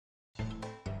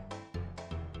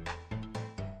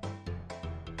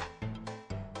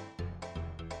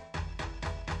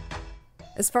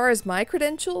As far as my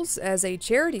credentials as a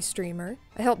charity streamer,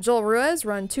 I helped Joel Ruiz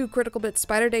run 2 Critical Bits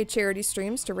Spider Day charity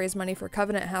streams to raise money for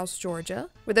Covenant House, Georgia.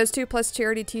 With those 2 plus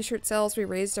charity t-shirt sales, we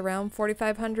raised around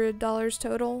 $4,500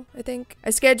 total, I think. I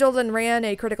scheduled and ran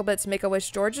a Critical Bits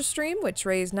Make-A-Wish Georgia stream, which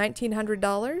raised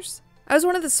 $1,900. I was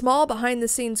one of the small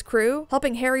behind-the-scenes crew,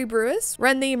 helping Harry Brewis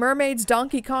run the Mermaids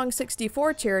Donkey Kong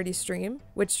 64 charity stream,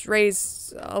 which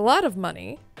raised a lot of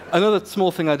money. Another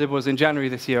small thing I did was in January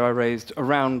this year, I raised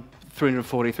around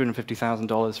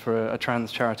 $350,000 for a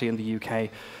trans charity in the UK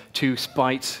to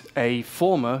spite a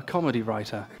former comedy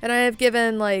writer. And I have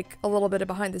given like a little bit of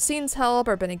behind-the-scenes help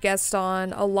or been a guest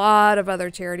on a lot of other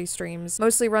charity streams,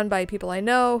 mostly run by people I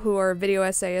know who are video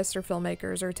essayists or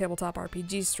filmmakers or tabletop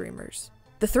RPG streamers.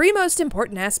 The 3 most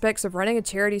important aspects of running a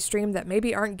charity stream that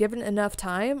maybe aren't given enough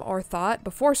time or thought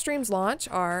before streams launch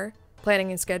are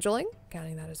planning and scheduling,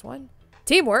 counting that as 1,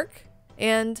 teamwork,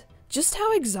 and just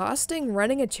how exhausting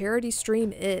running a charity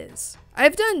stream is.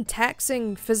 I've done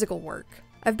taxing physical work.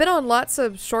 I've been on lots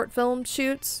of short film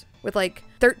shoots with like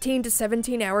 13 to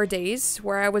 17 hour days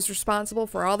where I was responsible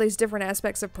for all these different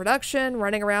aspects of production,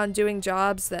 running around doing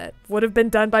jobs that would have been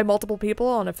done by multiple people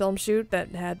on a film shoot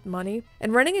that had money.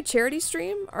 And running a charity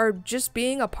stream, or just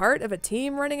being a part of a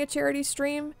team running a charity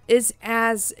stream, is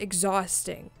as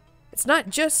exhausting. It's not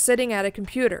just sitting at a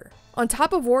computer. On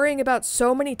top of worrying about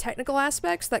so many technical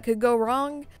aspects that could go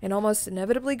wrong, and almost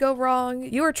inevitably go wrong,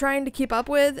 you are trying to keep up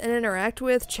with and interact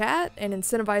with chat and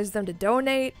incentivize them to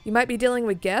donate. You might be dealing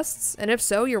with guests, and if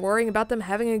so, you're worrying about them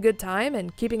having a good time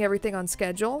and keeping everything on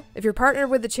schedule. If you're partnered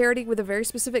with a charity with a very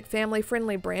specific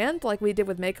family-friendly brand, like we did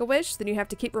with Make-A-Wish, then you have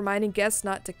to keep reminding guests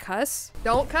not to cuss.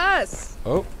 Don't cuss!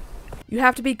 Oh. You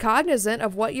have to be cognizant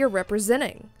of what you're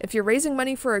representing. If you're raising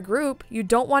money for a group, you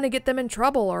don't want to get them in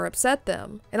trouble or upset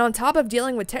them. And on top of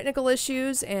dealing with technical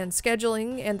issues and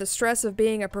scheduling and the stress of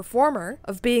being a performer,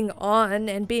 of being on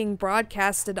and being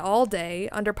broadcasted all day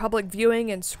under public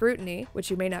viewing and scrutiny, which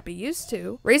you may not be used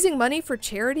to, raising money for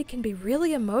charity can be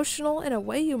really emotional in a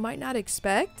way you might not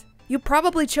expect. You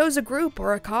probably chose a group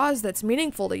or a cause that's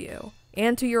meaningful to you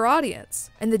and to your audience.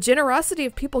 And the generosity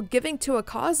of people giving to a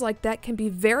cause like that can be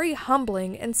very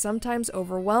humbling and sometimes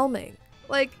overwhelming.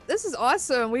 Like, this is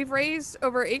awesome. We've raised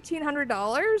over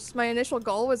 $1,800. My initial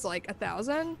goal was like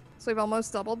 $1,000, so we've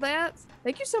almost doubled that.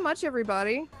 Thank you so much,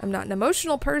 everybody. I'm not an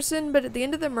emotional person, but at the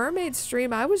end of the mermaid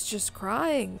stream, I was just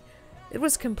crying. It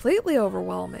was completely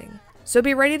overwhelming. So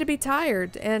be ready to be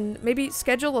tired and maybe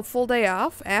schedule a full day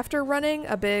off after running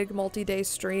a big multi-day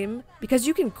stream, because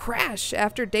you can crash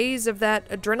after days of that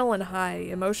adrenaline high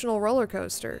emotional roller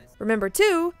coaster. Remember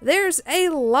too, there's a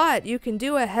lot you can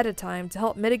do ahead of time to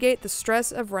help mitigate the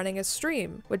stress of running a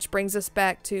stream, which brings us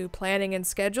back to planning and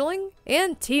scheduling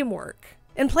and teamwork.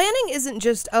 And planning isn't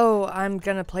just, oh, I'm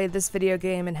gonna play this video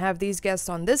game and have these guests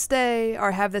on this day,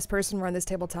 or have this person run this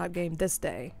tabletop game this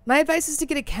day. My advice is to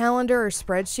get a calendar or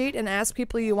spreadsheet and ask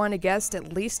people you want to guest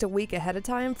at least a week ahead of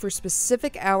time for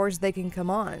specific hours they can come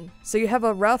on. So you have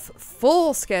a rough,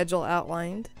 full schedule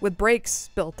outlined, with breaks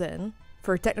built in,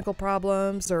 for technical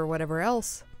problems or whatever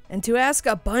else. And to ask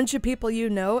a bunch of people you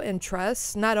know and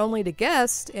trust, not only to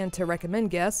guest and to recommend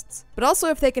guests, but also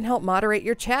if they can help moderate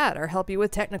your chat or help you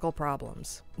with technical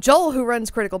problems. Joel, who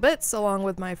runs Critical Bits, along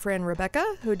with my friend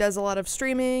Rebecca, who does a lot of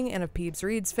streaming and of Peebs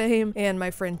Reads fame, and my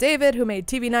friend David, who made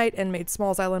TV Night and made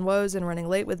Smalls Island Woes and Running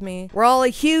Late with me, were all a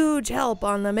huge help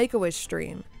on the Make-A-Wish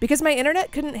stream. Because my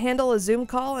internet couldn't handle a Zoom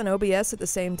call and OBS at the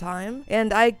same time,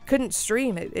 and I couldn't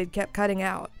stream, it kept cutting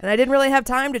out. And I didn't really have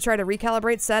time to try to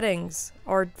recalibrate settings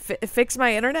or fix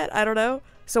my internet, I don't know.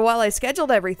 So while I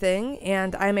scheduled everything,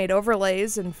 and I made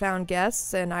overlays and found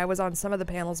guests, and I was on some of the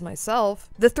panels myself,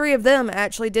 the 3 of them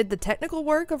actually did the technical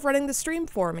work of running the stream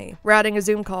for me, routing a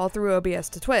Zoom call through OBS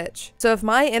to Twitch. So if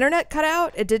my internet cut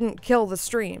out, it didn't kill the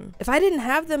stream. If I didn't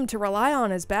have them to rely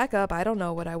on as backup, I don't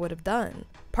know what I would have done.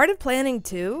 Part of planning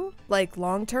too, like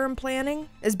long-term planning,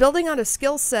 is building on a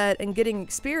skill set and getting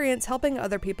experience helping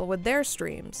other people with their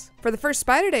streams. For the first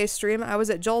Spider Day stream, I was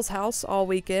at Joel's house all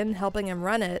weekend helping him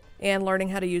run it and learning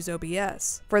how to use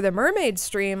OBS. For the mermaid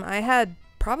stream, I had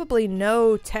probably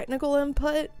no technical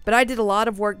input, but I did a lot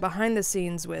of work behind the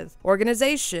scenes with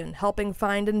organization, helping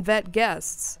find and vet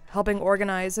guests, helping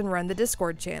organize and run the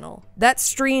Discord channel. That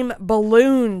stream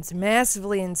ballooned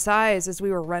massively in size as we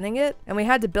were running it, and we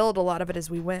had to build a lot of it as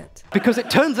we went. Because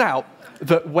it turns out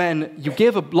that when you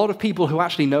give a lot of people who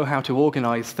actually know how to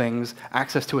organize things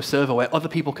access to a server where other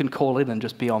people can call in and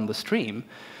just be on the stream,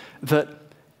 that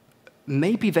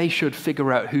maybe they should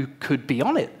figure out who could be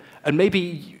on it. And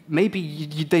maybe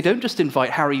they don't just invite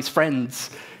Harry's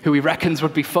friends, who he reckons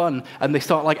would be fun, and they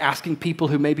start like asking people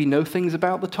who maybe know things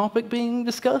about the topic being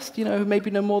discussed, you know, who maybe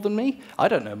know more than me. I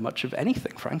don't know much of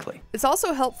anything, frankly. It's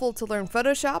also helpful to learn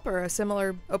Photoshop or a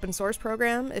similar open source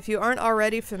program if you aren't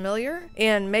already familiar,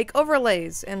 and make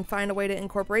overlays and find a way to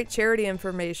incorporate charity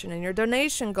information and your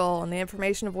donation goal and the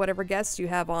information of whatever guests you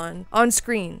have on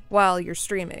screen while you're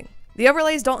streaming. The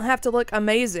overlays don't have to look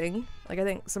amazing. Like, I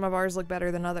think some of ours look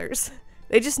better than others.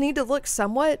 They just need to look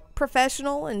somewhat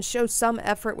professional and show some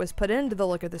effort was put into the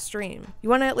look of the stream. You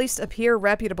want to at least appear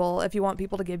reputable if you want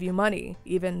people to give you money,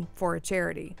 even for a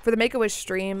charity. For the Make-A-Wish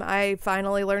stream, I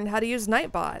finally learned how to use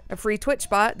Nightbot, a free Twitch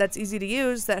bot that's easy to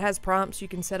use that has prompts you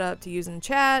can set up to use in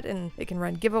chat, and it can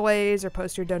run giveaways or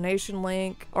post your donation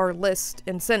link or list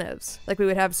incentives. Like, we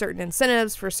would have certain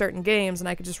incentives for certain games, and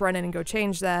I could just run in and go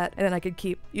change that, and then I could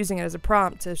keep using it as a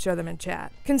prompt to show them in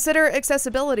chat. Consider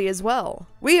accessibility as well.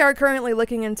 We are currently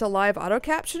looking into live auto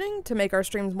captioning to make our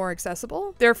streams more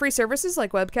accessible. There are free services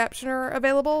like Web Captioner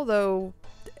available, though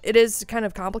it is kind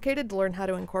of complicated to learn how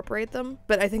to incorporate them,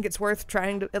 but I think it's worth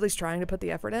at least trying to put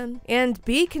the effort in. And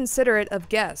be considerate of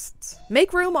guests.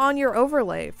 Make room on your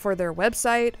overlay for their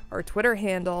website or Twitter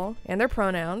handle and their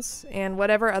pronouns and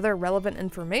whatever other relevant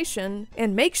information,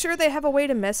 and make sure they have a way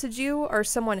to message you or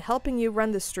someone helping you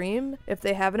run the stream if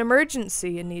they have an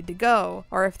emergency and need to go,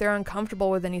 or if they're uncomfortable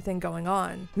with anything going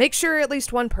on. Make sure at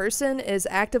least one person is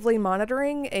actively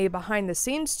monitoring a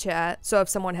behind-the-scenes chat, so if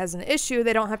someone has an issue,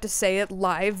 they don't have to say it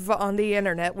live on the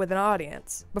internet with an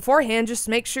audience. Beforehand, just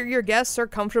make sure your guests are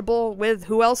comfortable with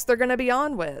who else they're going to be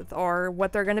on with, or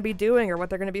what they're going to be doing, or what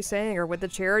they're going to be saying, or with the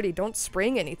charity. Don't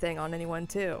spring anything on anyone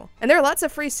too. And there are lots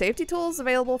of free safety tools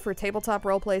available for tabletop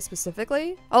roleplay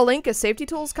specifically. I'll link a safety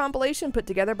tools compilation put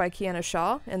together by Kiana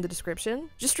Shaw in the description.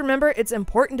 Just remember, it's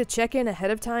important to check in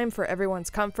ahead of time for everyone's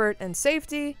comfort and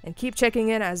safety, and keep checking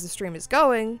in as the stream is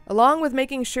going, along with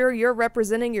making sure you're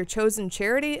representing your chosen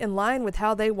charity in line with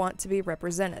how they want to be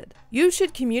represented. You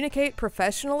should communicate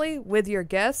professionally with your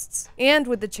guests and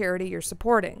with the charity you're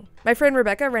supporting. My friend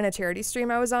Rebecca ran a charity stream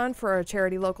I was on for a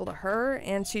charity local to her,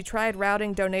 and she tried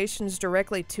routing donations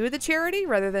directly to the charity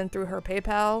rather than through her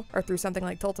PayPal or through something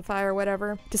like Tiltify or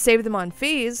whatever to save them on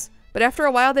fees. But after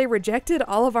a while, they rejected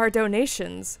all of our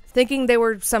donations, thinking they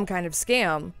were some kind of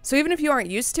scam. So even if you aren't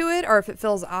used to it, or if it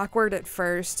feels awkward at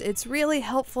first, it's really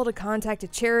helpful to contact a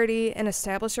charity and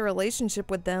establish a relationship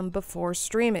with them before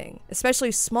streaming,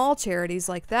 especially small charities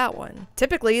like that one.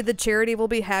 Typically, the charity will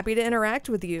be happy to interact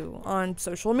with you on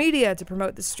social media to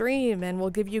promote the stream, and will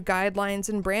give you guidelines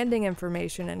and branding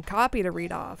information and copy to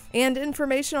read off, and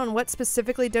information on what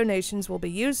specifically donations will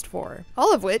be used for,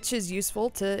 all of which is useful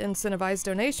to incentivize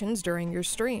donations during your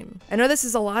stream. I know this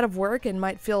is a lot of work and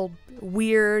might feel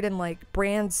weird and like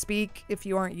brand speak if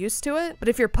you aren't used to it, but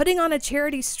if you're putting on a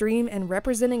charity stream and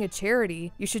representing a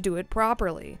charity, you should do it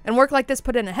properly. And work like this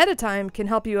put in ahead of time can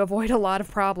help you avoid a lot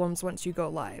of problems once you go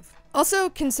live. Also,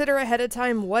 consider ahead of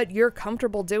time what you're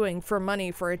comfortable doing for money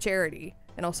for a charity,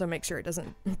 and also make sure it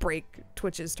doesn't break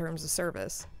Twitch's terms of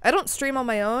service. I don't stream on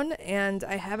my own, and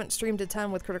I haven't streamed a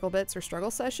ton with Critical Bits or Struggle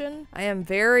Session. I am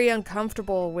very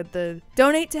uncomfortable with the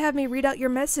donate to have me read out your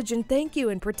message and thank you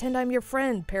and pretend I'm your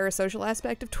friend parasocial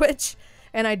aspect of Twitch.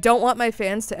 And I don't want my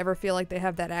fans to ever feel like they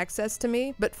have that access to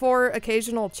me. But for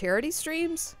occasional charity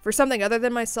streams, for something other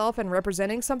than myself and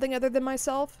representing something other than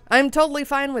myself, I'm totally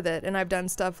fine with it. And I've done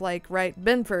stuff like write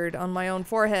BINFORB on my own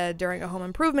forehead during a home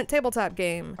improvement tabletop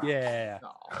game. Yeah.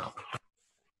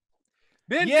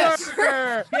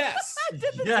 BINFORB! Yes.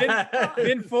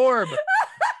 BINFORB!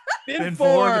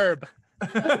 BINFORB!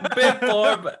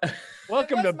 BINFORB!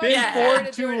 Welcome to BINFORB Yeah.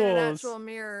 Tools. An actual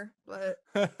mirror, but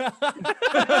I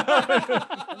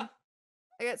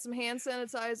got some hand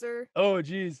sanitizer. Oh,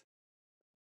 geez.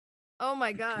 Oh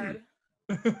my god.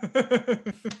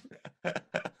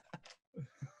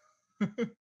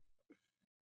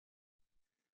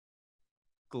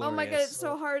 Oh my god, it's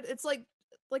so hard. It's like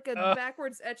a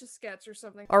backwards Etch-a-Sketch or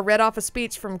something. Or read off a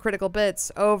speech from Critical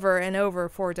Bits over and over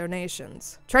for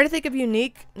donations. Try to think of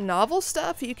unique, novel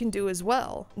stuff you can do as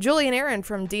well. Julie and Aaron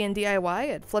from D&DIY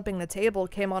at Flipping the Table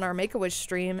came on our Make-A-Wish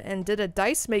stream and did a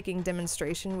dice making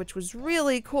demonstration, which was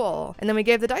really cool. And then we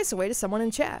gave the dice away to someone in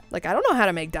chat. Like, I don't know how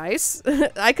to make dice.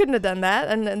 I couldn't have done that,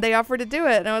 and they offered to do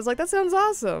it, and I was like, that sounds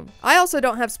awesome. I also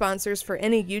don't have sponsors for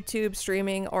any YouTube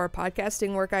streaming or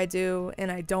podcasting work I do,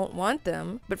 and I don't want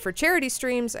them. But for charity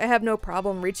streams, I have no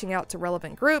problem reaching out to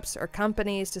relevant groups or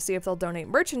companies to see if they'll donate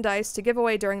merchandise to give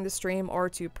away during the stream or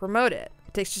to promote it.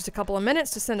 It takes just a couple of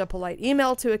minutes to send a polite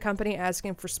email to a company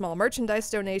asking for small merchandise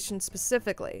donations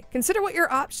specifically. Consider what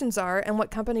your options are and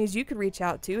what companies you could reach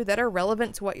out to that are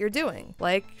relevant to what you're doing,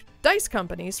 like dice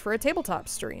companies for a tabletop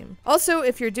stream. Also,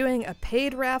 if you're doing a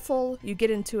paid raffle, you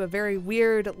get into a very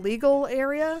weird legal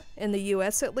area, in the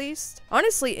US at least.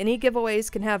 Honestly, any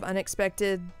giveaways can have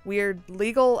unexpected, weird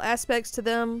legal aspects to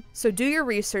them, so do your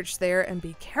research there and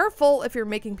be careful if you're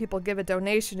making people give a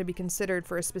donation to be considered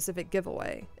for a specific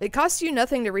giveaway. It costs you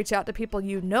nothing to reach out to people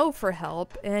you know for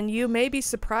help, and you may be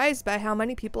surprised by how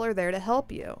many people are there to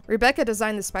help you. Rebecca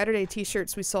designed the Spider Day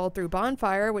t-shirts we sold through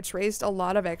Bonfire, which raised a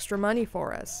lot of extra money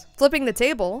for us. Flipping the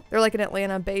Table, they're like an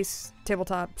Atlanta-based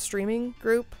tabletop streaming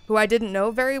group who I didn't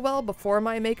know very well before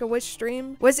my Make-A-Wish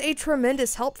stream, was a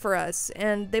tremendous help for us,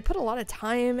 and they put a lot of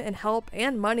time and help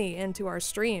and money into our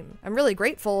stream. I'm really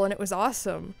grateful, and it was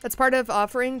awesome. That's part of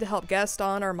offering to help guest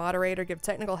on or moderate or give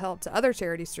technical help to other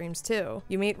charity streams too.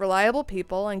 You meet reliable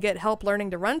people and get help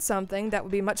learning to run something that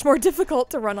would be much more difficult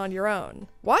to run on your own.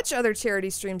 Watch other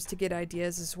charity streams to get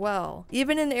ideas as well,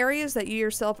 even in areas that you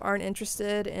yourself aren't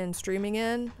interested in streaming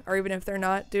in, or even if they're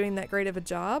not doing that great of a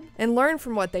job, and learn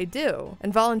from what they do,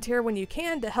 and volunteer when you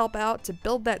can to help out to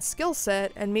build that skill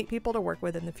set and meet people to work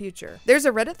with in the future. There's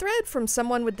a Reddit thread from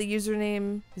someone with the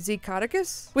username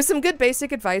Zcoticus with some good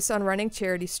basic advice on running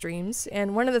charity streams,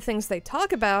 and one of the things they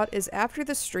talk about is after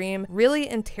the stream really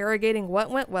interrogating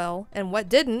what went well and what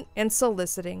didn't and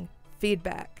soliciting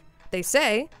feedback. They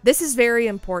say, this is very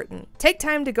important. Take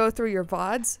time to go through your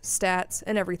VODs, stats,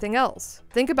 and everything else.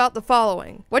 Think about the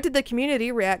following. What did the community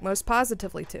react most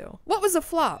positively to? What was a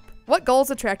flop? What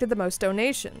goals attracted the most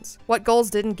donations? What goals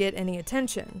didn't get any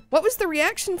attention? What was the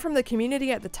reaction from the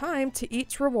community at the time to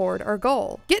each reward or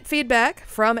goal? Get feedback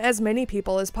from as many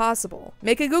people as possible.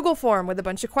 Make a Google form with a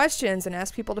bunch of questions and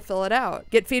ask people to fill it out.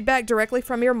 Get feedback directly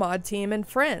from your mod team and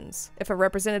friends. If a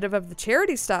representative of the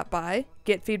charity stopped by,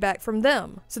 get feedback from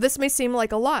them. So this may seem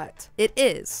like a lot. It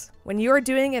is. When you are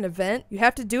doing an event, you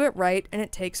have to do it right, and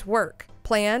it takes work.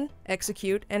 Plan,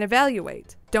 execute, and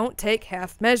evaluate. Don't take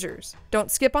half measures.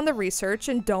 Don't skip on the research,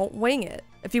 and don't wing it.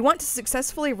 If you want to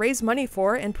successfully raise money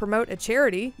for and promote a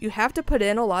charity, you have to put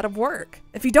in a lot of work.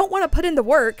 If you don't want to put in the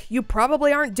work, you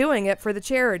probably aren't doing it for the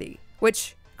charity.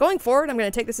 Which, going forward, I'm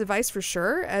going to take this advice for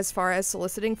sure, as far as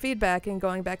soliciting feedback and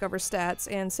going back over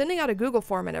stats and sending out a Google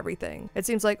form and everything. It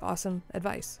seems like awesome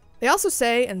advice. They also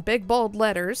say in big bold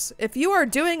letters, if you are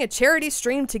doing a charity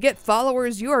stream to get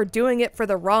followers, you are doing it for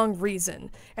the wrong reason.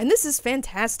 And this is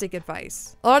fantastic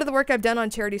advice. A lot of the work I've done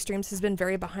on charity streams has been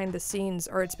very behind the scenes,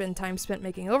 or it's been time spent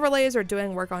making overlays or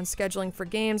doing work on scheduling for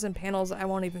games and panels I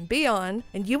won't even be on.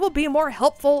 And you will be more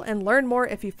helpful and learn more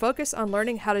if you focus on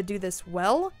learning how to do this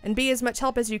well and be as much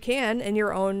help as you can in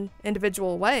your own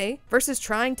individual way versus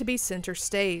trying to be center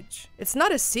stage. It's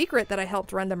not a secret that I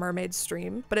helped run the Mermaid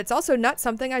stream, but it's also not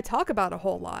something I talk about a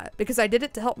whole lot because I did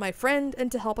it to help my friend and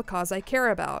to help a cause I care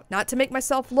about, not to make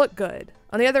myself look good.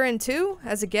 On the other end too,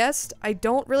 as a guest, I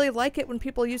don't really like it when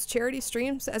people use charity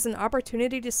streams as an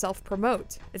opportunity to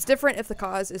self-promote. It's different if the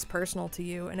cause is personal to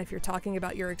you and if you're talking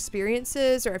about your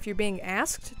experiences or if you're being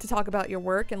asked to talk about your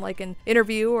work in like an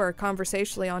interview or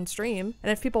conversationally on stream.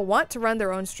 And if people want to run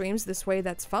their own streams this way,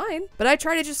 that's fine. But I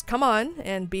try to just come on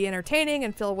and be entertaining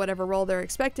and fill whatever role they're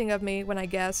expecting of me when I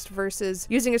guest versus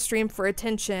using a stream for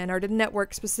attention or to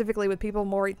network specifically with people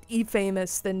more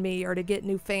e-famous than me or to get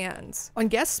new fans. On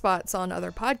guest spots on other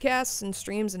podcasts and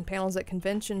streams and panels at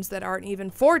conventions that aren't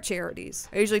even for charities,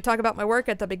 I usually talk about my work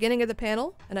at the beginning of the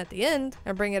panel and at the end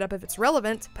and bring it up if it's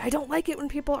relevant, but I don't like it when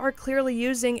people are clearly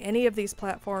using any of these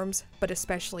platforms, but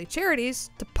especially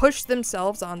charities, to push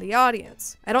themselves on the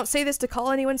audience. I don't say this to call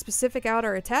anyone specific out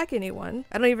or attack anyone.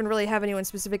 I don't even really have anyone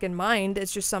specific in mind.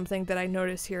 It's just something that I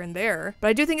notice here and there. But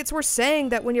I do think it's worth saying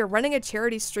that when you're running a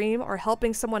charity stream or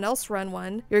helping someone else run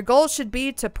one, your goal should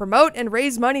be to promote and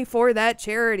raise money for that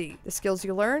charity. The skills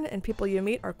you learn and people you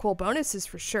meet are cool bonuses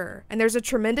for sure. And there's a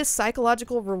tremendous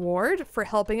psychological reward for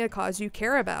helping a cause you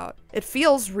care about. It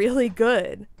feels really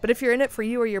good. But if you're in it for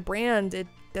you or your brand, it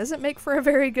doesn't make for a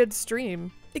very good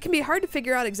stream. It can be hard to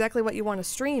figure out exactly what you want to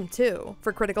stream, too.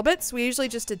 For Critical Bits, we usually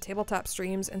just did tabletop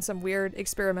streams and some weird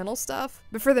experimental stuff.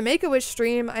 But for the Make-A-Wish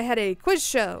stream, I had a quiz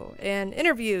show, and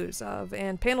interviews of,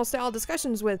 and panel-style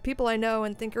discussions with people I know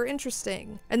and think are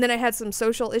interesting. And then I had some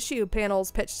social issue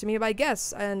panels pitched to me by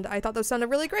guests, and I thought those sounded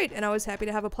really great, and I was happy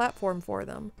to have a platform for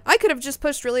them. I could have just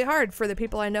pushed really hard for the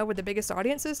people I know with the biggest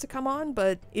audiences to come on,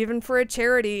 but even for a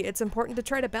charity, it's important to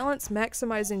try to balance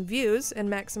maximizing views and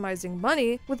maximizing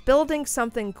money with building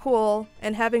something cool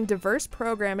and having diverse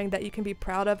programming that you can be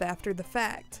proud of after the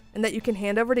fact, and that you can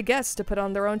hand over to guests to put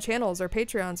on their own channels or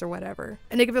Patreons or whatever,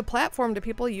 and to give a platform to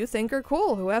people you think are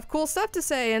cool, who have cool stuff to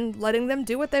say, and letting them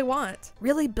do what they want.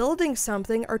 Really building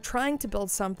something or trying to build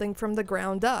something from the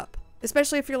ground up.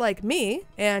 especially if you're like me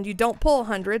and you don't pull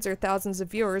hundreds or thousands of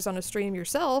viewers on a stream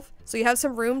yourself, so you have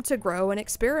some room to grow and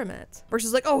experiment.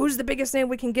 Versus like, oh, who's the biggest name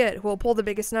we can get who will pull the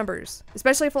biggest numbers?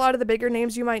 Especially if a lot of the bigger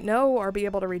names you might know or be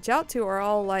able to reach out to are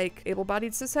all like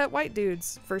able-bodied cishet white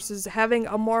dudes, versus having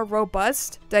a more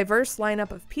robust, diverse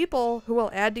lineup of people who will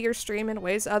add to your stream in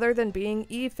ways other than being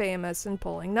E-famous and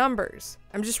pulling numbers.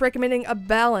 I'm just recommending a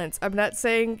balance. I'm not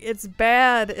saying it's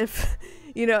bad if,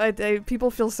 you know, people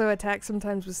feel so attacked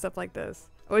sometimes with stuff like this.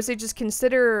 I would say just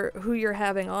consider who you're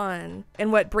having on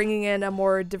and what bringing in a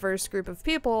more diverse group of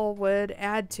people would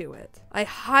add to it. I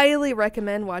highly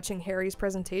recommend watching Harry's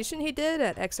presentation he did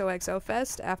at XOXO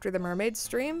Fest after the Mermaid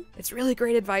stream. It's really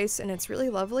great advice and it's really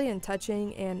lovely and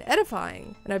touching and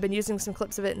edifying. And I've been using some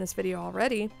clips of it in this video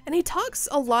already. And he talks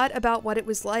a lot about what it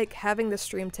was like having the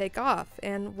stream take off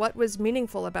and what was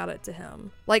meaningful about it to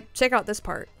him. Like, check out this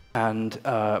part. And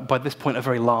by this point, a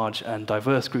very large and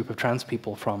diverse group of trans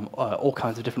people from all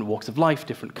kinds of different walks of life,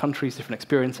 different countries, different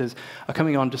experiences, are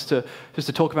coming on just to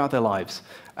talk about their lives.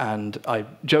 And I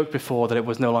joked before that it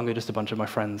was no longer just a bunch of my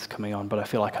friends coming on, but I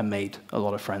feel like I made a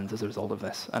lot of friends as a result of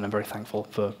this, and I'm very thankful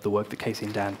for the work that Casey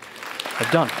and Dan have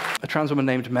done. A trans woman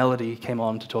named Melody came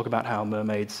on to talk about how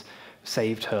mermaids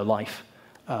saved her life.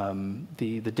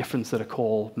 The difference that a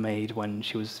call made when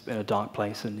she was in a dark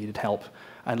place and needed help.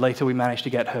 And later we managed to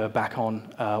get her back on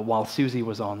while Susie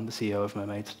was on, the CEO of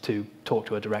Mermaids, to talk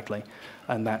to her directly.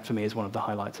 And that, for me, is one of the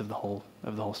highlights of the whole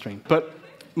stream. But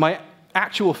my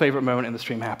actual favorite moment in the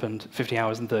stream happened 50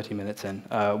 hours and 30 minutes in.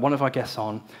 One of our guests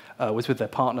on was with their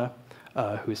partner,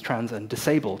 who is trans and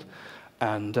disabled.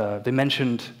 And they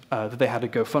mentioned that they had a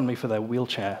GoFundMe for their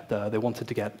wheelchair. They wanted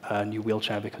to get a new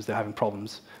wheelchair because they're having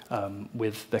problems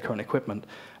with their current equipment.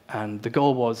 And the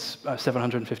goal was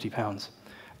 £750.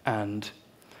 And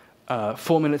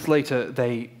 4 minutes later,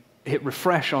 they hit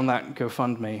refresh on that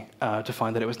GoFundMe to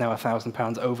find that it was now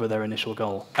 £1,000 over their initial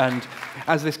goal. And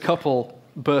as this couple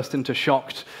burst into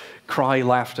shocked cry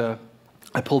laughter,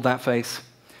 I pulled that face.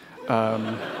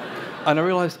 And I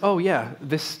realized, oh yeah,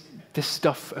 this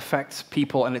stuff affects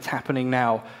people and it's happening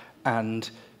now, and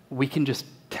we can just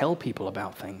tell people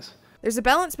about things. There's a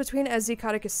balance between, as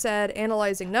Zcaticus said,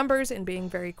 analyzing numbers and being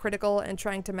very critical and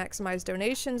trying to maximize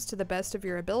donations to the best of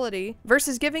your ability,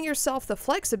 versus giving yourself the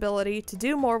flexibility to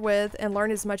do more with and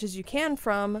learn as much as you can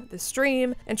from the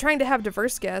stream, and trying to have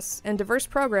diverse guests and diverse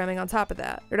programming on top of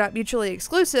that. They're not mutually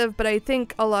exclusive, but I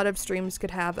think a lot of streams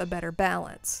could have a better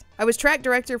balance. I was track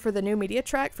director for the new media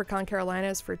track for Con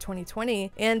Carolinas for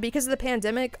 2020, and because of the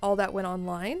pandemic, all that went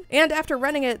online. And after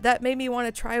running it, that made me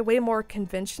want to try way more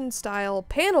convention-style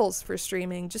panels for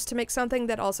streaming, just to make something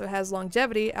that also has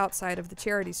longevity outside of the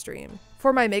charity stream.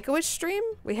 For my Make-A-Wish stream,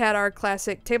 we had our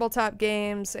classic tabletop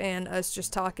games and us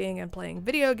just talking and playing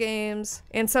video games,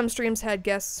 and some streams had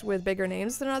guests with bigger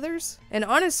names than others. And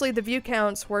honestly, the view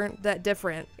counts weren't that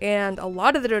different, and a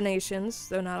lot of the donations,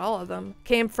 though not all of them,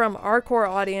 came from our core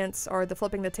audience or the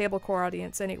Flipping the Table core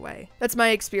audience anyway. That's my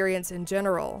experience in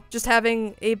general. Just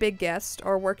having a big guest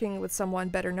or working with someone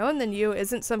better known than you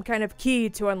isn't some kind of key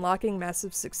to unlocking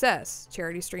massive success,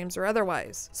 charity streams or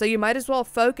otherwise. So you might as well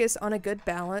focus on a good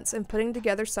balance and putting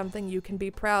together something you can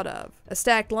be proud of. A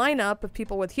stacked lineup of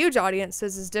people with huge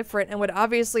audiences is different and would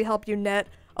obviously help you net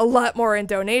a lot more in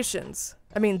donations.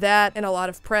 I mean, that and a lot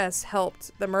of press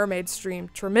helped the Mermaid stream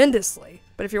tremendously.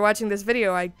 But if you're watching this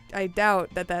video, I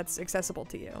doubt that that's accessible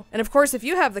to you. And of course, if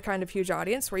you have the kind of huge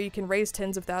audience where you can raise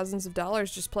tens of thousands of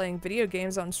dollars just playing video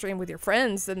games on stream with your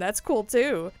friends, then that's cool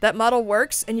too. That model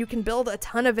works, and you can build a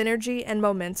ton of energy and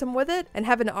momentum with it, and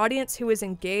have an audience who is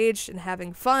engaged and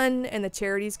having fun, and the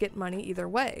charities get money either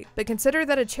way. But consider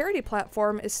that a charity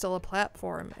platform is still a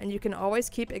platform, and you can always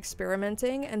keep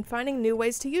experimenting and finding new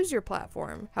ways to use your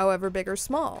platform, however big or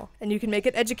small. And you can make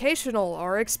it educational,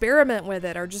 or experiment with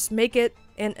it, or just make it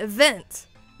an event,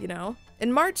 you know?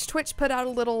 In March, Twitch put out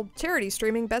a little charity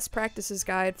streaming best practices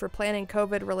guide for planning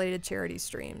COVID-related charity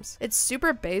streams. It's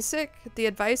super basic. The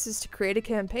advice is to create a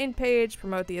campaign page,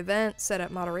 promote the event, set up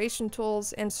moderation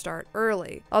tools, and start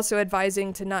early. Also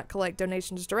advising to not collect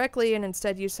donations directly and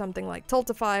instead use something like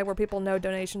Tiltify, where people know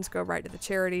donations go right to the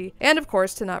charity, and of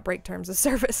course to not break terms of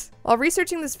service. While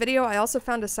researching this video, I also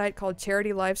found a site called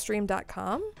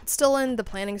CharityLivestream.com. It's still in the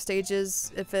planning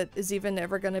stages, if it is even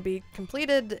ever going to be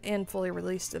completed and fully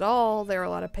released at all. There are a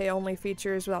lot of pay-only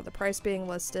features without the price being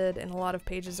listed, and a lot of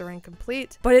pages are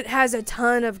incomplete. But it has a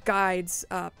ton of guides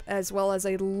up, as well as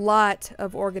a lot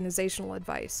of organizational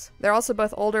advice. There are also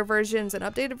both older versions and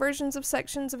updated versions of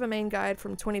sections of a main guide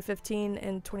from 2015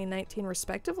 and 2019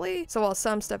 respectively. So while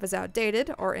some stuff is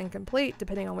outdated or incomplete,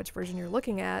 depending on which version you're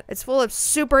looking at, it's full of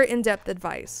super in-depth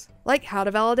advice, like how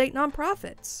to validate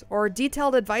nonprofits, or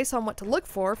detailed advice on what to look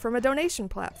for from a donation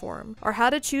platform, or how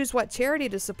to choose what charity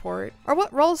to support, or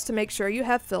what roles to make sure you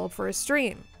have filled for a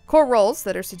stream. Core roles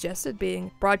that are suggested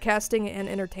being broadcasting and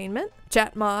entertainment,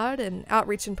 chat mod and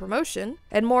outreach and promotion,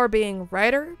 and more being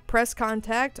writer, press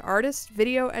contact, artist,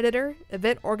 video editor,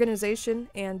 event organization,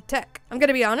 and tech. I'm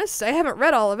gonna be honest, I haven't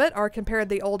read all of it or compared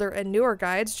the older and newer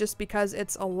guides just because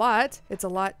it's a lot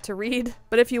to read.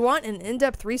 But if you want an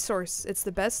in-depth resource, it's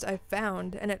the best I've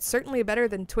found, and it's certainly better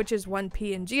than Twitch's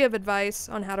 1PNG of advice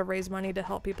on how to raise money to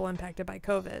help people impacted by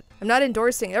COVID. I'm not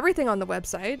endorsing everything on the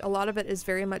website. A lot of it is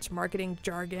very much marketing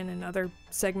jargon, and other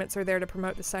segments are there to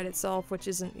promote the site itself, which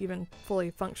isn't even fully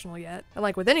functional yet. And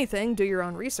like with anything, do your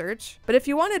own research. But if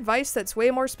you want advice that's way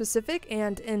more specific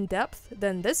and in-depth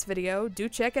than this video, do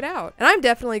check it out. And I'm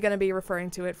definitely going to be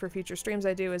referring to it for future streams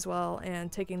I do as well,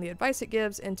 and taking the advice it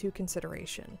gives into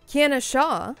consideration. Kiana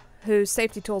Shaw, whose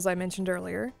safety tools I mentioned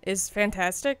earlier, is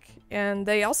fantastic, and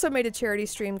they also made a charity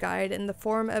stream guide in the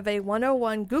form of a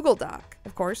 101 Google Doc,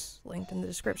 of course, linked in the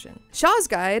description. Shaw's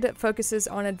guide focuses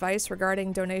on advice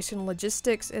regarding donation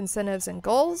logistics, incentives, and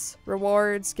goals,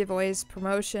 rewards, giveaways,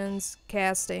 promotions,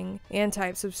 casting, and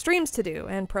types of streams to do,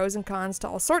 and pros and cons to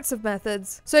all sorts of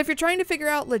methods. So if you're trying to figure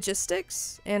out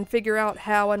logistics and figure out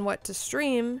how and what to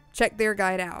stream, check their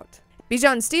guide out.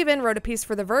 Bijan Steven wrote a piece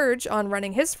for The Verge on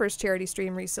running his first charity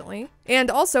stream recently, and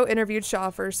also interviewed Shaw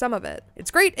for some of it.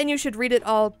 It's great, and you should read it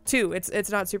all too. It's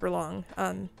not super long.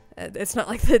 It's not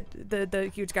like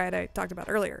the huge guide I talked about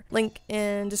earlier. Link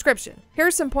in description. Here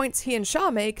are some points he and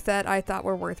Shaw make that I thought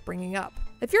were worth bringing up.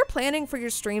 If you're planning for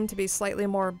your stream to be slightly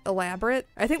more elaborate,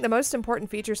 I think the most important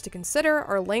features to consider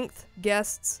are length,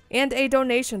 guests, and a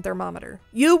donation thermometer.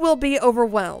 You will be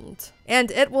overwhelmed,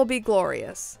 and it will be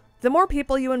glorious. The more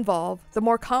people you involve, the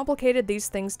more complicated these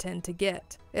things tend to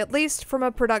get, at least from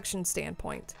a production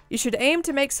standpoint. You should aim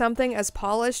to make something as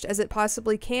polished as it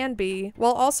possibly can be,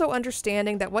 while also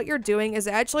understanding that what you're doing is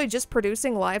actually just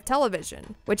producing live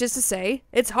television, which is to say,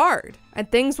 it's hard,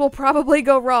 and things will probably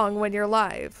go wrong when you're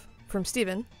live. From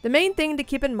Steven, the main thing to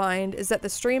keep in mind is that the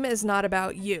stream is not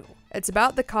about you. It's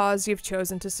about the cause you've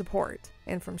chosen to support.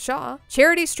 And from Shaw,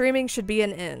 charity streaming should be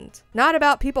an end, not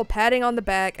about people patting on the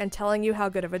back and telling you how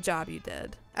good of a job you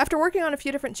did. After working on a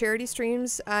few different charity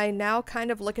streams, I now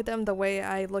kind of look at them the way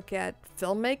I look at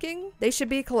filmmaking. They should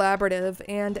be collaborative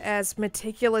and as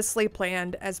meticulously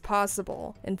planned as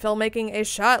possible. In filmmaking, a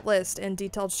shot list and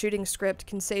detailed shooting script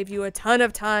can save you a ton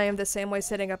of time, the same way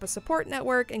setting up a support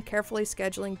network and carefully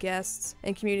scheduling guests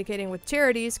and communicating with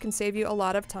charities can save you a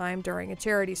lot of time during a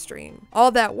charity stream. All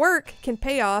that work can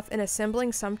pay off in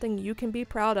assembling something you can be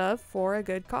proud of for a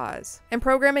good cause. And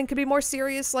programming could be more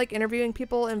serious, like interviewing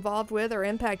people involved with or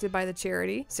impacted by the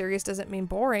charity. Serious doesn't mean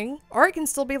boring. Or it can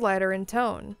still be lighter in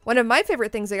tone. One of my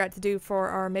favorite things I got to do for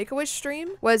our Make-A-Wish stream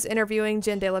was interviewing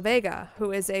Jen De La Vega,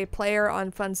 who is a player on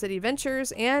Fun City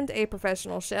Ventures and a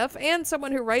professional chef and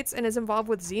someone who writes and is involved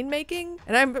with zine making.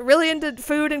 And I'm really into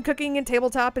food and cooking and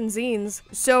tabletop and zines,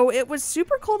 so it was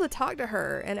super cool to talk to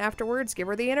her and afterwards give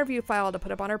her the interview file to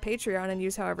put up on her Patreon and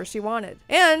use however she wanted.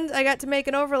 And I got to make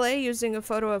an overlay using a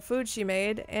photo of food she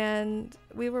made, and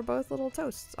we were both little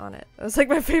toasts on it. It was like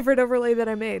my favorite overlay that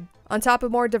I made. On top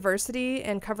of more diversity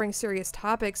and covering serious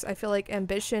topics, I feel like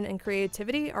ambition and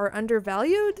creativity are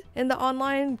undervalued in the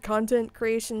online content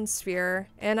creation sphere,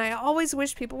 and I always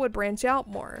wish people would branch out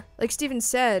more. Like Steven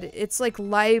said, it's like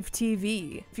live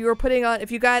TV.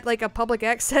 If you got like a public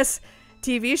access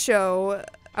TV show,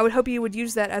 I would hope you would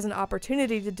use that as an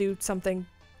opportunity to do something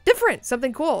different,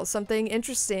 something cool, something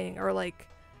interesting, or like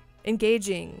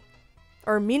engaging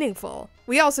or meaningful.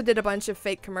 We also did a bunch of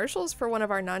fake commercials for one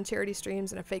of our non-charity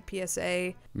streams and a fake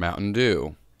PSA. Mountain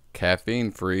Dew.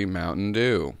 Caffeine-free Mountain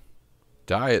Dew.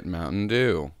 Diet Mountain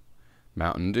Dew.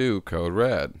 Mountain Dew Code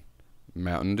Red.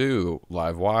 Mountain Dew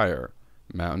Live Wire.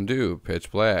 Mountain Dew Pitch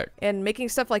Black. And making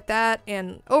stuff like that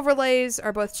and overlays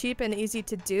are both cheap and easy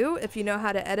to do if you know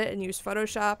how to edit and use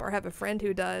Photoshop or have a friend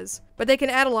who does. But they can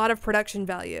add a lot of production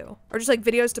value. Or just like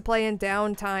videos to play in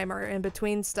downtime or in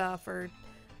between stuff or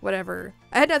whatever.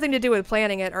 I had nothing to do with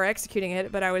planning it or executing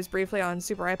it, but I was briefly on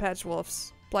Super Eyepatch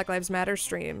Wolf's Black Lives Matter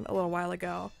stream a little while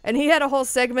ago. And he had a whole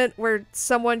segment where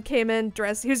someone came in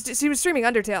dressed, he was streaming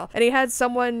Undertale, and he had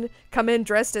someone come in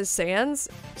dressed as Sans.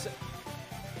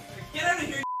 Get out of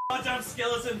here, you goddamn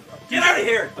skeleton! Get out of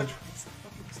here!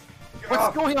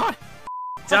 What's going on?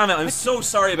 Damn it! I'm so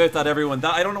sorry about that, everyone.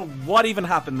 I don't know what even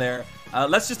happened there.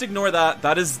 Let's just ignore that.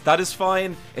 That is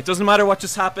fine. It doesn't matter what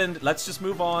just happened. Let's just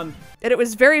move on. And it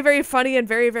was very, very funny and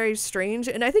very, very strange.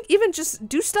 And I think even just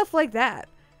do stuff like that.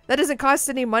 That doesn't cost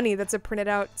any money. That's a printed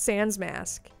out sans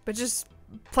mask. But just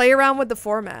play around with the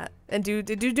format and do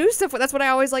stuff. That's what I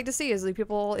always like to see, is like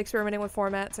people experimenting with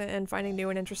formats and finding new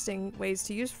and interesting ways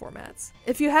to use formats.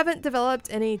 If you haven't developed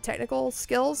any technical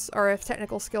skills, or if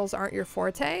technical skills aren't your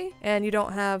forte and you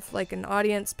don't have like an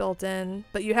audience built in,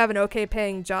 but you have an okay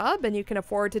paying job and you can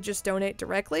afford to just donate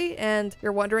directly, and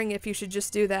you're wondering if you should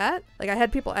just do that. Like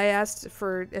I asked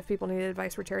for if people needed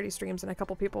advice for charity streams, and a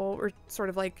couple people were sort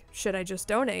of like, should I just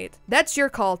donate? That's your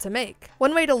call to make.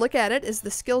 One way to look at it is the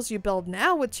skills you build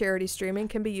now with charity streaming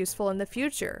can be useful in the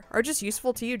future, or just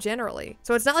useful to you generally.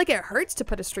 So it's not like it hurts to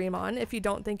put a stream on if you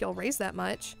don't think you'll raise that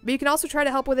much, but you can also try to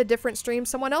help with a different stream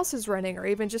someone else is running, or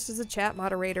even just as a chat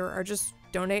moderator, or just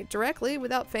donate directly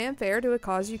without fanfare to a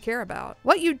cause you care about.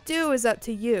 What you do is up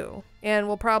to you, and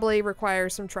will probably require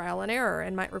some trial and error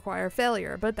and might require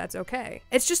failure, but that's okay.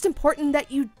 It's just important that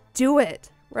you do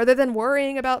it, rather than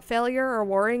worrying about failure or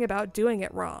worrying about doing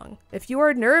it wrong. If you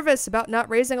are nervous about not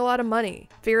raising a lot of money,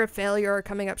 fear of failure or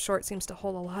coming up short seems to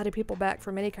hold a lot of people back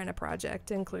from any kind of project,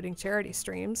 including charity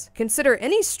streams. Consider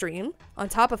any stream, on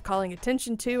top of calling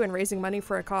attention to and raising money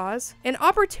for a cause, an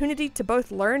opportunity to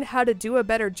both learn how to do a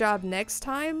better job next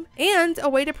time, and a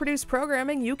way to produce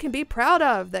programming you can be proud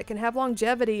of that can have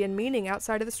longevity and meaning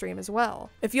outside of the stream as well.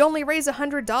 If you only raise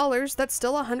 $100, that's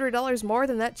still $100 more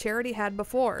than that charity had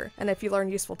before. And if you learn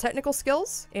useful technical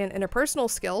skills and interpersonal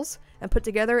skills and put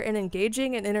together an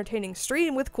engaging and entertaining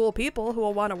stream with cool people who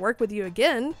will want to work with you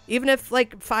again, even if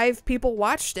like 5 people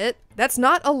watched it, that's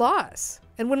not a loss.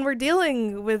 And when we're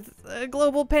dealing with a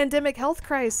global pandemic health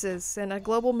crisis and a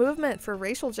global movement for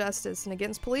racial justice and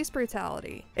against police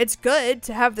brutality, it's good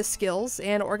to have the skills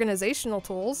and organizational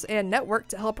tools and network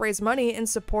to help raise money in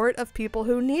support of people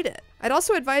who need it. I'd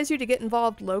also advise you to get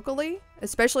involved locally,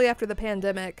 especially after the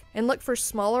pandemic, and look for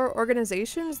smaller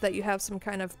organizations that you have some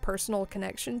kind of personal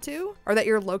connection to, or that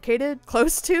you're located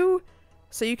close to,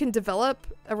 so you can develop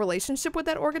a relationship with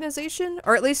that organization,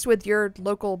 or at least with your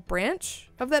local branch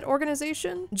of that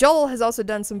organization. Joel has also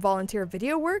done some volunteer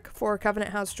video work for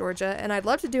Covenant House, Georgia, and I'd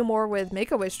love to do more with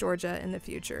Make-A-Wish, Georgia in the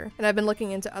future. And I've been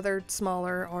looking into other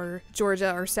smaller or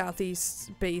Georgia or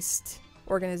Southeast-based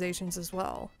organizations as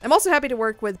well. I'm also happy to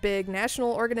work with big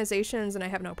national organizations, and I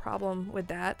have no problem with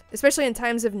that, especially in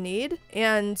times of need.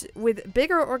 And with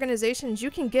bigger organizations, you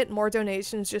can get more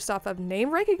donations just off of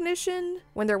name recognition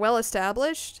when they're well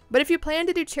established. But if you plan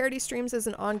to do charity streams as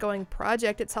an ongoing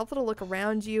project, it's helpful to look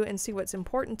around you and see what's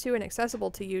important to and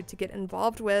accessible to you to get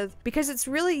involved with, because it's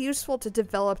really useful to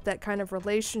develop that kind of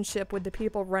relationship with the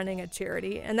people running a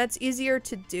charity. And that's easier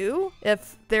to do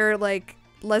if they're like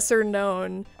lesser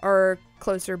known or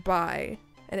closer by.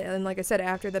 And like I said,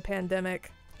 after the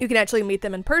pandemic, you can actually meet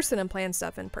them in person and plan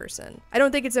stuff in person. I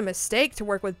don't think it's a mistake to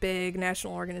work with big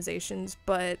national organizations,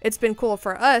 but it's been cool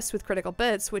for us with Critical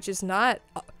Bits, which is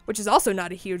also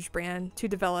not a huge brand, to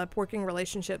develop working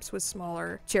relationships with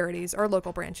smaller charities or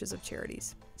local branches of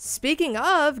charities. Speaking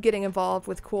of getting involved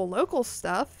with cool local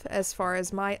stuff, as far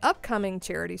as my upcoming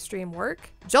charity stream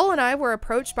work, Joel and I were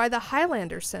approached by the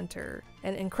Highlander Center,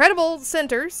 an incredible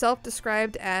center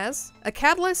self-described as a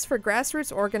catalyst for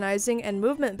grassroots organizing and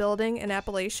movement building in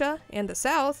Appalachia and the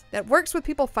South that works with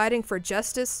people fighting for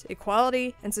justice,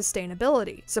 equality, and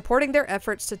sustainability, supporting their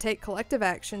efforts to take collective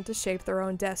action to shape their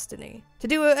own destiny. To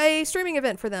do a streaming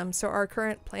event for them, so our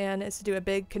current plan is to do a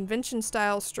big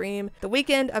convention-style stream the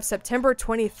weekend of September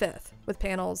 25th with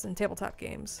panels and tabletop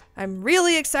games. I'm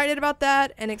really excited about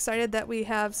that, and excited that we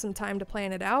have some time to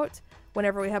plan it out.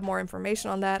 Whenever we have more information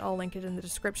on that, I'll link it in the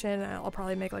description. I'll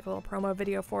probably make like a little promo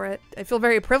video for it. I feel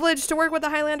very privileged to work with the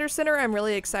Highlander Center. I'm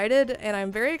really excited, and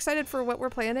I'm very excited for what we're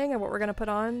planning and what we're going to put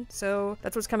on, so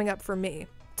that's what's coming up for me.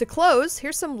 To close,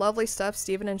 here's some lovely stuff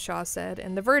Stephen and Shaw said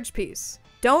in the Verge piece.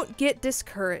 Don't get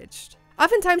discouraged.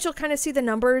 Oftentimes you'll kind of see the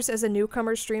numbers as a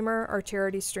newcomer streamer or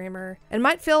charity streamer and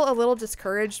might feel a little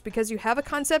discouraged because you have a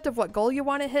concept of what goal you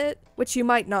want to hit, which you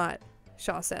might not,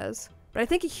 Shaw says. But I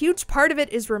think a huge part of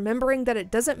it is remembering that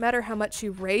it doesn't matter how much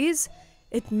you raise,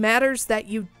 it matters that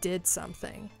you did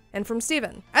something. And from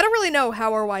Stephen, I don't really know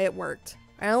how or why it worked.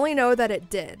 I only know that it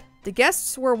did. The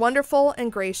guests were wonderful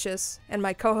and gracious, and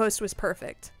my co-host was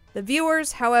perfect. The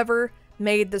viewers, however,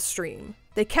 made the stream.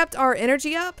 They kept our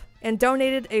energy up and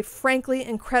donated a frankly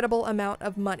incredible amount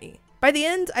of money. By the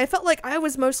end, I felt like I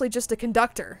was mostly just a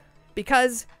conductor,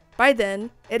 because by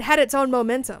then, it had its own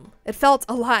momentum. It felt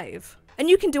alive. And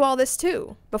you can do all this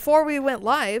too. Before we went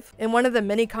live, in one of the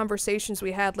many conversations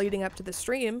we had leading up to the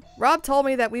stream, Rob told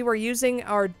me that we were using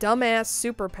our dumbass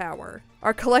superpower,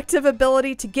 our collective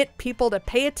ability to get people to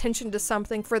pay attention to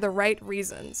something for the right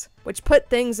reasons, which put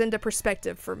things into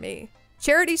perspective for me.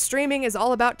 Charity streaming is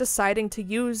all about deciding to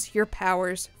use your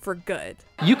powers for good.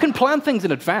 You can plan things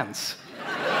in advance.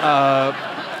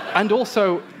 And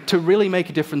also, to really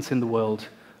make a difference in the world,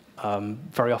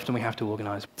 very often we have to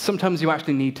organize. Sometimes you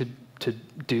actually need to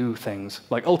do things.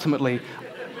 Like, ultimately,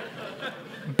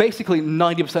 basically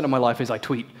 90% of my life is I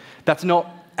tweet. That's not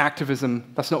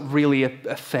activism. That's not really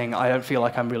a thing. I don't feel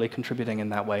like I'm really contributing in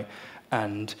that way.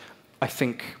 And I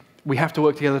think we have to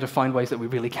work together to find ways that we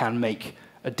really can make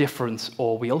a difference,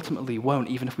 or we ultimately won't,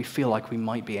 even if we feel like we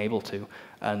might be able to.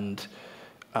 And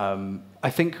I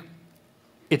think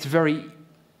it's very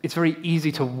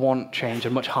easy to want change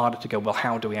and much harder to go, well,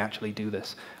 how do we actually do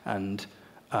this? And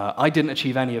I didn't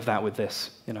achieve any of that with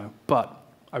this, but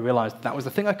I realized that was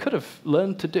the thing I could have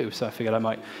learned to do, so I figured I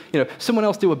might, someone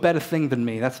else do a better thing than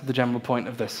me. That's the general point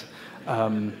of this.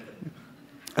 And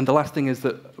the last thing is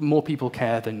that more people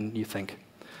care than you think.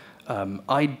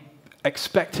 I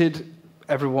expected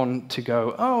everyone to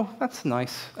go, oh, that's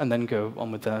nice, and then go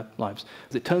on with their lives.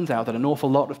 It turns out that an awful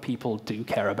lot of people do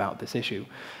care about this issue.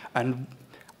 And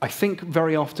I think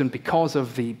very often, because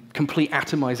of the complete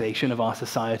atomization of our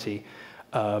society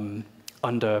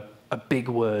under a big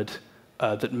word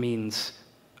that means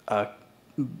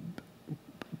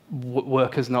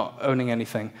workers not owning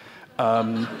anything,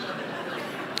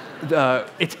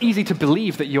 it's easy to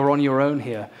believe that you're on your own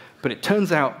here, but it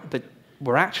turns out that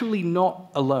we're actually not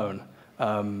alone.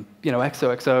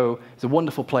 XOXO is a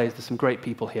wonderful place, there's some great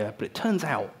people here, but it turns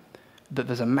out that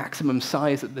there's a maximum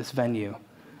size at this venue,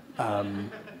 and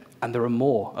there are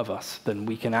more of us than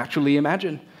we can actually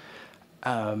imagine.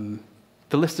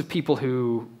 The list of people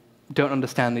who don't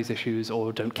understand these issues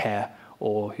or don't care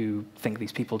or who think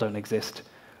these people don't exist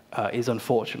is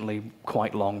unfortunately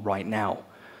quite long right now.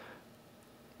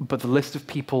 But the list of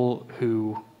people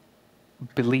who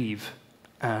believe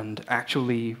and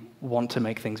actually want to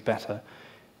make things better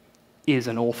is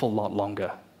an awful lot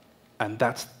longer. And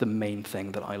that's the main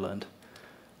thing that I learned.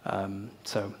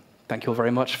 So thank you all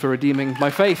very much for redeeming my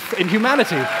faith in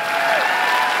humanity.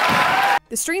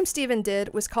 The stream Steven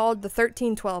did was called the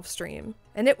 1312 stream,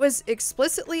 and it was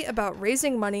explicitly about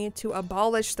raising money to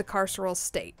abolish the carceral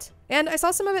state. And I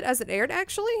saw some of it as it aired,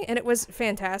 actually, and it was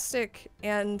fantastic.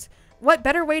 And what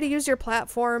better way to use your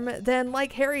platform than,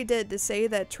 like Harry did, to say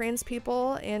that trans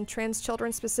people, and trans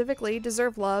children specifically,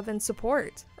 deserve love and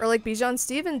support. Or like Bijan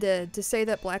Steven did, to say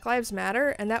that Black Lives Matter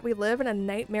and that we live in a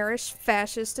nightmarish,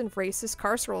 fascist, and racist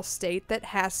carceral state that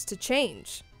has to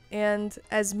change. And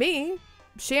as me,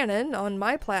 Shannon, on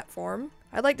my platform,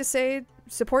 I'd like to say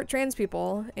support trans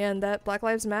people and that Black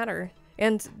Lives Matter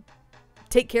and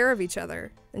take care of each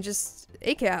other and just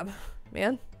ACAB,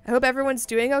 man. I hope everyone's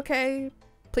doing okay.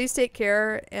 Please take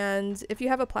care, and if you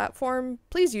have a platform,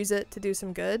 please use it to do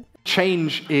some good.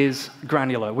 Change is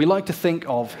granular. We like to think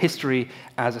of history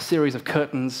as a series of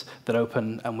curtains that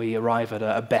open and we arrive at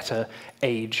a better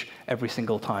age every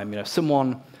single time.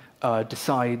 Someone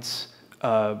decides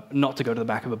not to go to the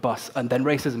back of a bus, and then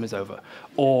racism is over.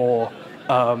 Or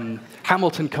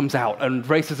Hamilton comes out, and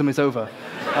racism is over.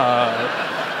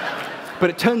 But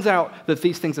it turns out that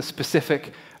these things are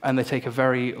specific, and they take a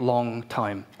very long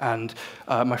time. And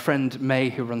my friend May,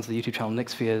 who runs the YouTube channel Nick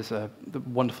Spheres, the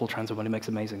wonderful trans woman who makes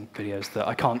amazing videos that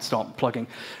I can't stop plugging,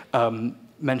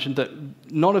 mentioned that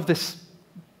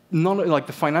like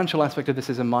the financial aspect of this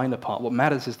is a minor part. What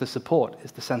matters is the support,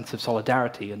 is the sense of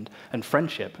solidarity and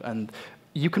friendship. And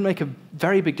you can make a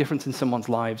very big difference in someone's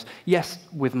lives. Yes,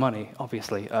 with money,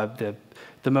 obviously. The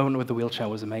moment with the wheelchair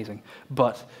was amazing.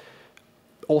 But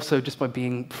also just by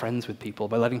being friends with people,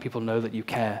 by letting people know that you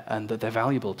care and that they're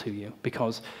valuable to you.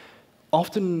 Because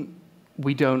often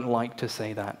we don't like to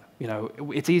say that.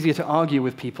 It's easier to argue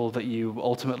with people that you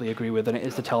ultimately agree with than it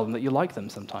is to tell them that you like them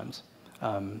sometimes.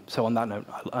 So on that note,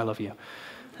 I love you.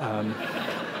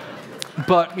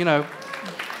 But,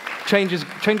 change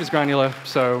is granular,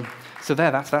 so there,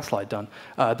 that's that slide done.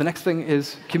 The next thing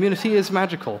is, community is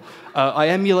magical. I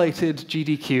emulated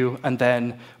GDQ and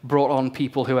then brought on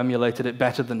people who emulated it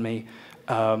better than me.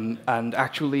 And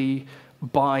actually,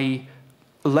 by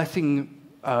letting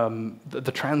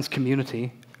the trans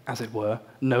community, as it were,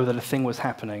 know that a thing was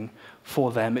happening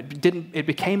for them, it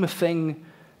became a thing,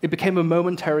 it became a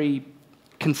momentary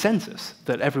consensus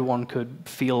that everyone could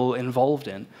feel involved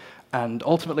in. And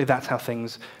ultimately, that's how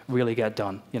things really get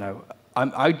done.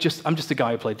 I'm just a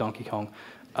guy who played Donkey Kong.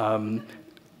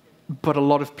 But a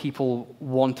lot of people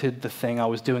wanted the thing I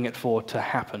was doing it for to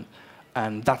happen.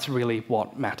 And that's really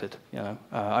what mattered.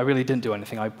 I really didn't do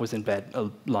anything. I was in bed a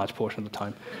large portion of the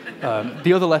time.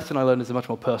 The other lesson I learned is a much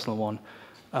more personal one.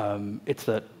 It's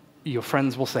that your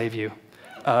friends will save you.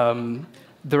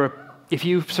 If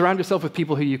you surround yourself with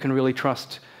people who you can really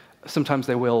trust, sometimes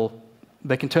they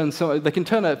can turn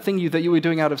a thing that you were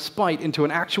doing out of spite into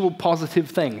an actual positive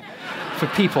thing for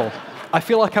people. I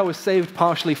feel like I was saved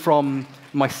partially from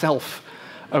myself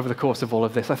over the course of all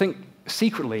of this. I think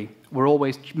secretly, we're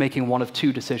always making one of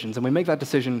two decisions, and we make that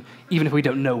decision even if we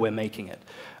don't know we're making it.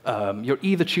 You're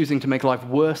either choosing to make life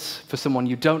worse for someone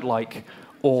you don't like,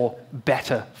 or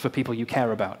better for people you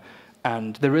care about.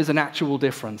 And there is an actual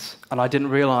difference, and I didn't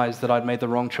realize that I'd made the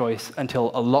wrong choice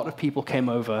until a lot of people came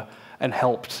over and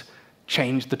helped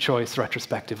change the choice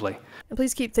retrospectively. And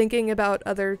please keep thinking about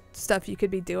other stuff you could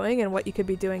be doing and what you could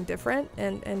be doing different,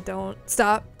 and don't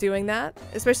stop doing that.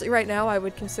 Especially right now, I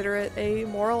would consider it a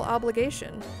moral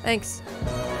obligation. Thanks.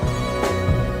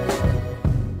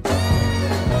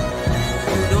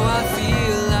 I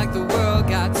feel like the world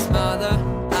got smaller.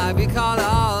 I recall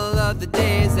all of the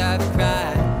days I've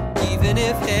cried. Even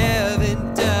if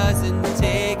heaven doesn't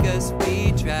take us,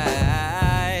 we try.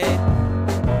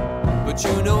 But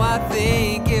I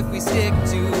think if we stick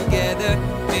together,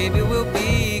 maybe we'll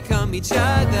become each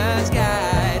other's guide.